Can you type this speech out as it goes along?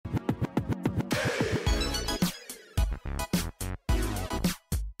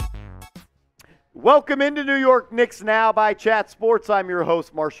Welcome into New York Knicks Now by Chat Sports. I'm your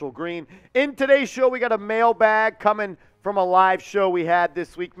host, Marshall Green. In today's show, we got a mailbag coming from a live show we had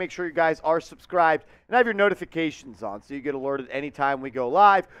this week. Make sure you guys are subscribed and have your notifications on so you get alerted anytime we go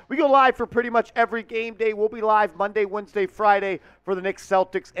live. We go live for pretty much every game day. We'll be live Monday, Wednesday, Friday for the Knicks,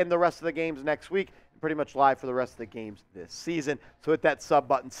 Celtics, and the rest of the games next week. Pretty much live for the rest of the games this season. So hit that sub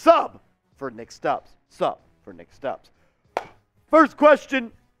button. Sub for Nick Stubbs. Sub for Nick Stubbs. First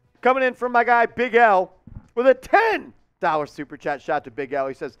question coming in from my guy Big L with a $10 super chat. Shout out to Big L.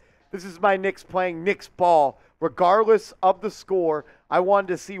 He says, "This is my Knicks playing Knicks ball. Regardless of the score, I wanted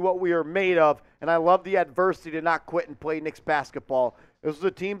to see what we are made of, and I love the adversity to not quit and play Knicks basketball. This was a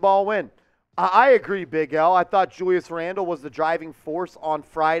team ball win." I agree, Big L. I thought Julius Randle was the driving force on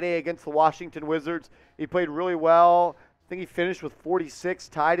Friday against the Washington Wizards. He played really well. I think he finished with 46,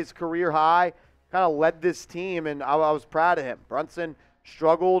 tied his career high, kind of led this team, and I was proud of him. Brunson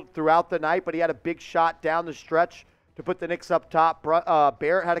struggled throughout the night, but he had a big shot down the stretch to put the Knicks up top.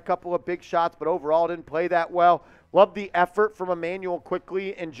 Barrett had a couple of big shots, but overall didn't play that well. Loved the effort from Emmanuel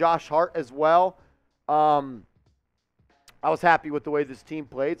Quickly and Josh Hart as well. I was happy with the way this team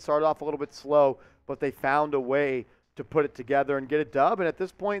played. Started off a little bit slow, but they found a way to put it together and get a dub. And at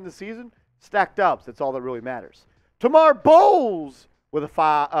this point in the season, stacked dubs. That's all that really matters. Tamar Bowles with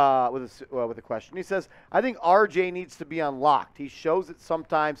a question. He says, "I think RJ needs to be unlocked. He shows it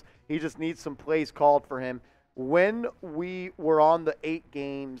sometimes. He just needs some plays called for him. When we were on the 8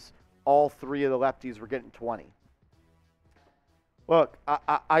 games, all 3 of the lefties were getting 20. Look,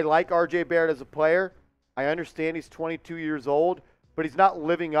 I like RJ Barrett as a player. I understand he's 22 years old, but he's not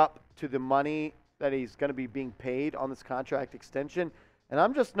living up to the money that he's going to be being paid on this contract extension. And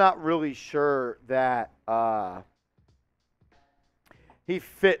I'm just not really sure that he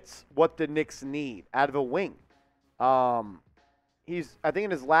fits what the Knicks need out of a wing. I think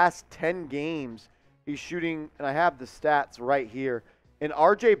in his last 10 games, he's shooting, and I have the stats right here. In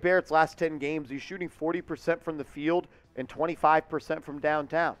RJ Barrett's last 10 games, he's shooting 40% from the field and 25% from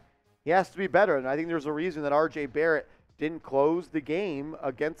downtown. He has to be better, and I think there's a reason that RJ Barrett didn't close the game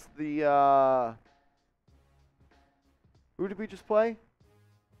against the who did we just play?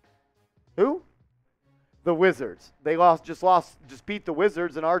 Who? The Wizards. They just beat the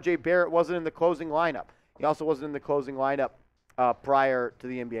Wizards, and RJ Barrett wasn't in the closing lineup. He also wasn't in the closing lineup prior to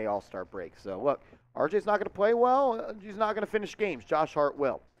the NBA All-Star break. So, look, RJ's not going to play well. He's not going to finish games. Josh Hart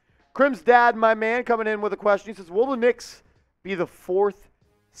will. Crim's dad, my man, coming in with a question. He says, "Will the Knicks be the 4th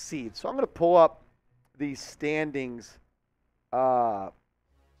seed?" So I'm going to pull up the standings right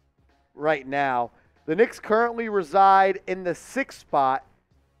now. The Knicks currently reside in the 6th spot,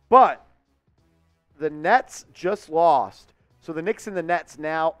 but the Nets just lost. So the Knicks and the Nets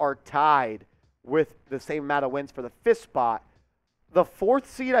now are tied with the same amount of wins for the 5th spot. The 4th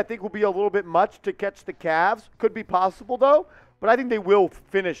seed, I think, will be a little bit much to catch the Cavs. Could be possible, though. But I think they will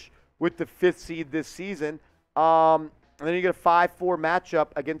finish with the 5th seed this season. And then you get a 5-4 matchup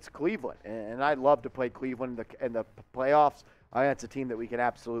against Cleveland. And I'd love to play Cleveland in the playoffs. I think that's a team that we can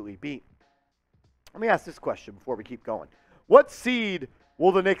absolutely beat. Let me ask this question before we keep going. What seed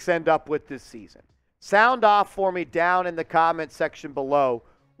will the Knicks end up with this season? Sound off for me down in the comment section below.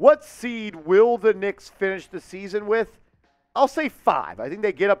 What seed will the Knicks finish the season with? I'll say 5. I think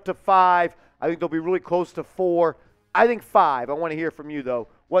they get up to 5. I think they'll be really close to 4. I think 5. I want to hear from you, though.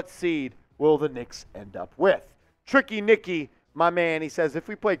 What seed will the Knicks end up with? Tricky Nicky, my man, he says, "If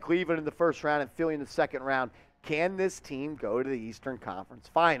we play Cleveland in the 1st round and Philly in the 2nd round, can this team go to the Eastern Conference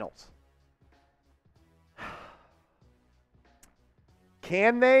Finals?"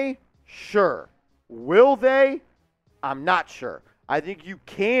 Can they? Sure. Will they? I'm not sure. I think you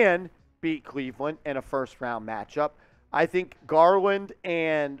can beat Cleveland in a 1st-round matchup. I think Garland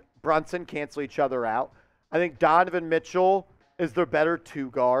and Brunson cancel each other out. I think Donovan Mitchell is their better 2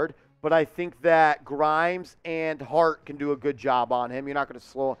 guard, but I think that Grimes and Hart can do a good job on him. You're not going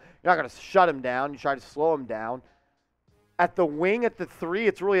to shut him down. You try to slow him down. At the wing, at the 3,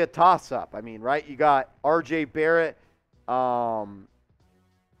 it's really a toss-up. I mean, right? You got RJ Barrett,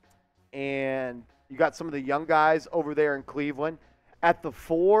 and you got some of the young guys over there in Cleveland. At the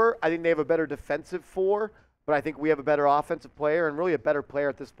 4, I think they have a better defensive 4, but I think we have a better offensive player and really a better player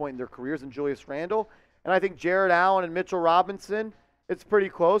at this point in their careers than Julius Randle. And I think Jared Allen and Mitchell Robinson, it's pretty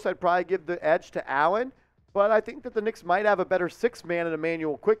close. I'd probably give the edge to Allen, but I think that the Knicks might have a better 6-man in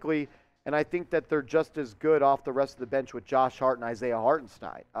Emmanuel Quickly, and I think that they're just as good off the rest of the bench with Josh Hart and Isaiah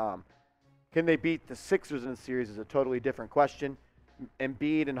Hartenstein. Can they beat the Sixers in the series is a totally different question.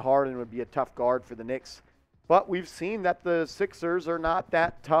 Embiid and Harden would be a tough guard for the Knicks. But we've seen that the Sixers are not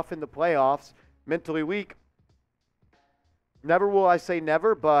that tough in the playoffs. Mentally weak. Never will I say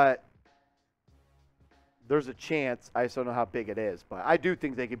never, but there's a chance. I just don't know how big it is. But I do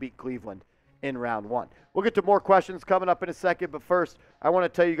think they could beat Cleveland in round one. We'll get to more questions coming up in a second. But first, I want to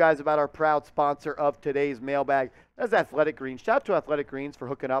tell you guys about our proud sponsor of today's mailbag. That's Athletic Greens. Shout out to Athletic Greens for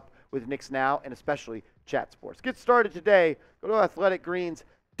hooking up with Knicks Now and especially Chat Sports. Get started today. Go to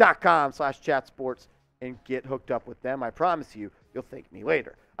athleticgreens.com/Chat Sports and get hooked up with them. I promise you, you'll thank me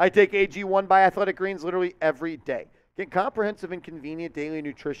later. I take AG1 by Athletic Greens literally every day. Get comprehensive and convenient daily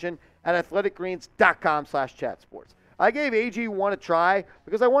nutrition at athleticgreens.com/Chat Sports. I gave AG1 a try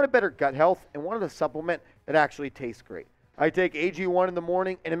because I wanted better gut health and wanted a supplement that actually tastes great. I take AG1 in the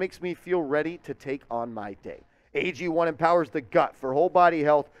morning and it makes me feel ready to take on my day. AG1 empowers the gut for whole body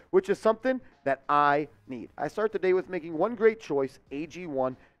health, which is something that I need. I start the day with making one great choice,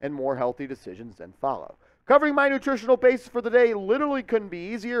 AG1, and more healthy decisions then follow. Covering my nutritional basis for the day literally couldn't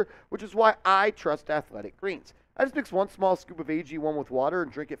be easier, which is why I trust Athletic Greens. I just mix one small scoop of AG1 with water and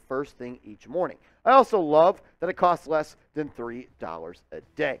drink it first thing each morning. I also love that it costs less than $3 a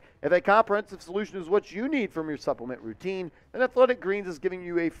day. If a comprehensive solution is what you need from your supplement routine, then Athletic Greens is giving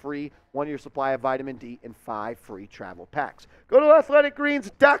you a free 1-year supply of vitamin D and 5 free travel packs. Go to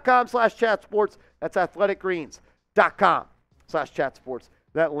athleticgreens.com/Chat Sports. That's athleticgreens.com/Chat Sports.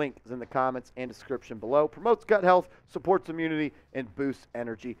 That link is in the comments and description below. Promotes gut health, supports immunity, and boosts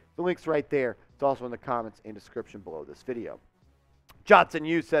energy. The link's right there. It's also in the comments and description below this video. Johnson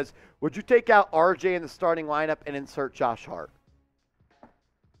Hughes says, would you take out RJ in the starting lineup and insert Josh Hart?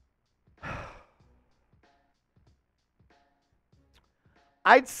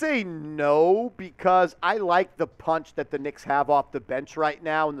 I'd say no, because I like the punch that the Knicks have off the bench right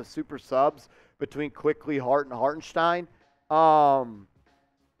now in the super subs between Quickly, Hart, and Hartenstein. No,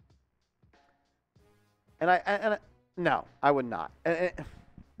 I would not.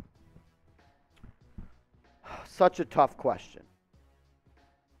 Such a tough question.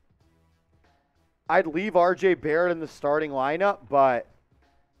 I'd leave RJ Barrett in the starting lineup, but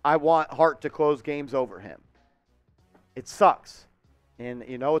I want Hart to close games over him. It sucks. And,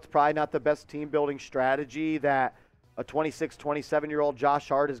 you know, it's probably not the best team-building strategy that a 26, 27-year-old Josh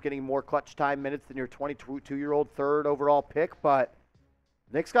Hart is getting more clutch time minutes than your 22-year-old third overall pick, but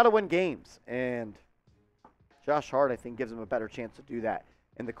Knicks got to win games, and Josh Hart, I think, gives him a better chance to do that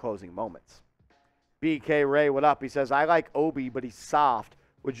in the closing moments. BK Ray, what up? He says, I like Obi, but he's soft.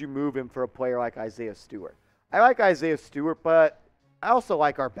 Would you move him for a player like Isaiah Stewart? I like Isaiah Stewart, but I also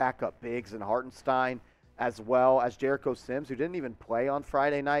like our backup bigs in Hartenstein as well as Jericho Sims, who didn't even play on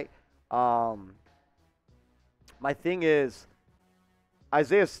Friday night. My thing is,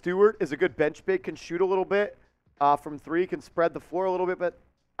 Isaiah Stewart is a good bench big, can shoot a little bit from three, can spread the floor a little bit, but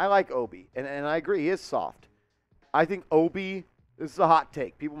I like Obi, and I agree, he is soft. I think Obi, this is a hot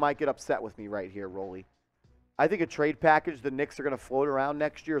take. People might get upset with me right here, Rolly. I think a trade package the Knicks are going to float around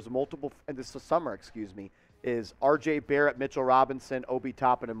next year is multiple, and this is summer, is RJ Barrett, Mitchell Robinson, Obi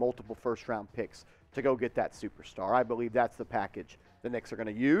Toppin, and multiple first-round picks to go get that superstar. I believe that's the package the Knicks are going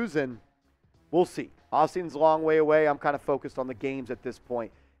to use, and we'll see. Offseason's a long way away. I'm kind of focused on the games at this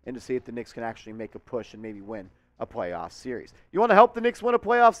point and to see if the Knicks can actually make a push and maybe win a playoff series. You want to help the Knicks win a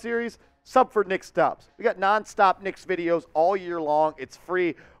playoff series? Sub for Knicks Dubs. We got nonstop Knicks videos all year long. It's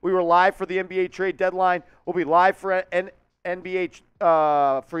free. We were live for the NBA trade deadline. We'll be live for NBA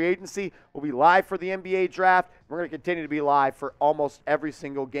free agency. We'll be live for the NBA draft. We're going to continue to be live for almost every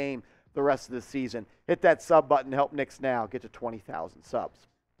single game the rest of the season. Hit that sub button. Help Knicks Now get to 20,000 subs.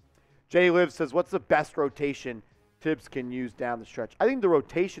 Jay Liv says, what's the best rotation Thibs can use down the stretch? I think the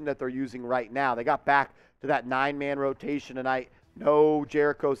rotation that they're using right now, they got back to that 9-man rotation tonight. No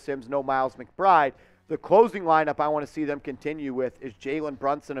Jericho Sims, no Miles McBride. The closing lineup I want to see them continue with is Jalen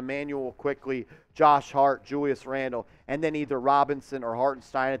Brunson, Emmanuel Quickly, Josh Hart, Julius Randle, and then either Robinson or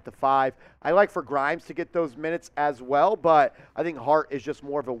Hartenstein at the 5. I like for Grimes to get those minutes as well, but I think Hart is just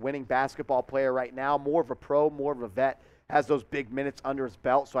more of a winning basketball player right now, more of a pro, more of a vet, has those big minutes under his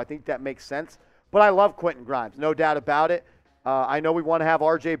belt, so I think that makes sense. But I love Quentin Grimes, no doubt about it. I know we want to have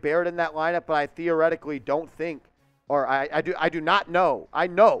RJ Barrett in that lineup, but I theoretically don't think, or I do not know. I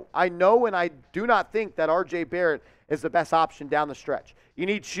know, and I do not think that RJ Barrett is the best option down the stretch. You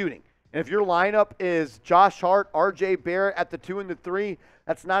need shooting. And if your lineup is Josh Hart, RJ Barrett at the 2 and the 3,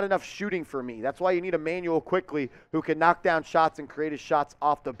 that's not enough shooting for me. That's why you need Emmanuel Quickly, who can knock down shots and create his shots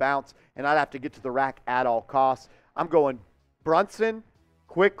off the bounce, and not have to get to the rack at all costs. I'm going Brunson,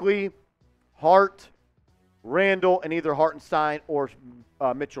 Quickly, Hart, Randall, and either Hartenstein or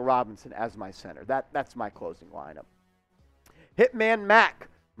Mitchell Robinson as my center. That's my closing lineup. Hitman Mac,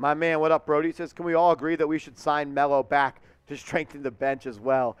 my man, what up, Brody? He says, can we all agree that we should sign Melo back to strengthen the bench as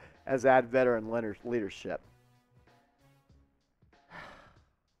well as add veteran leadership?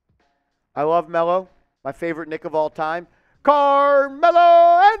 I love Melo. My favorite Knick of all time,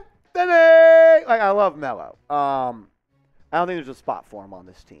 Carmelo Anthony. Like, I love Melo. I don't think there's a spot for him on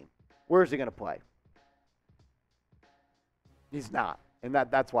this team. Where is he going to play? He's not. And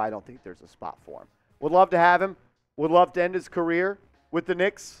that's why I don't think there's a spot for him. Would love to have him. Would love to end his career with the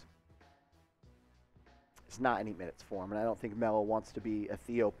Knicks. It's not any minutes for him, and I don't think Melo wants to be a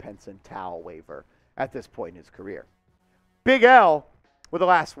Theo Penson towel waiver at this point in his career. Big L with the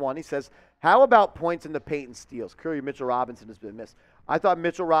last one. He says, how about points in the paint and steals? Clearly, Mitchell Robinson has been missed. I thought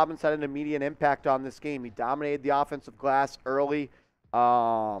Mitchell Robinson had an immediate impact on this game. He dominated the offensive glass early.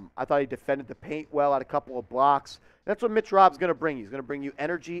 I thought he defended the paint well, had a couple of blocks. That's what Mitch Rob's going to bring you. He's going to bring you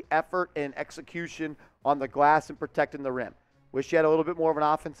energy, effort, and execution on the glass and protecting the rim. Wish he had a little bit more of an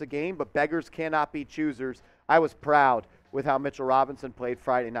offensive game, but beggars cannot be choosers. I was proud with how Mitchell Robinson played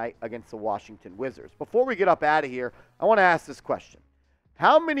Friday night against the Washington Wizards. Before we get up out of here, I want to ask this question.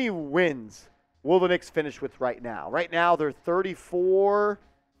 How many wins will the Knicks finish with right now? Right now, they're 34,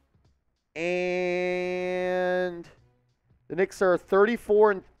 and the Knicks are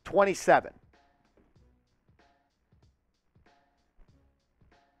 34-27.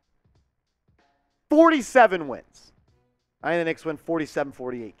 $47 wins. I think the Knicks win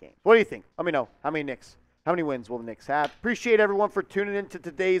 47-48 games. What do you think? Let me know. How many wins will the Knicks have? Appreciate everyone for tuning in to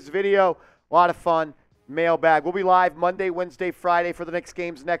today's video. A lot of fun. Mailbag. We'll be live Monday, Wednesday, Friday for the Knicks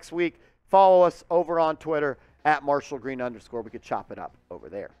games next week. Follow us over on Twitter @MarshallGreen_. We could chop it up over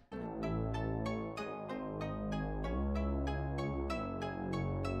there.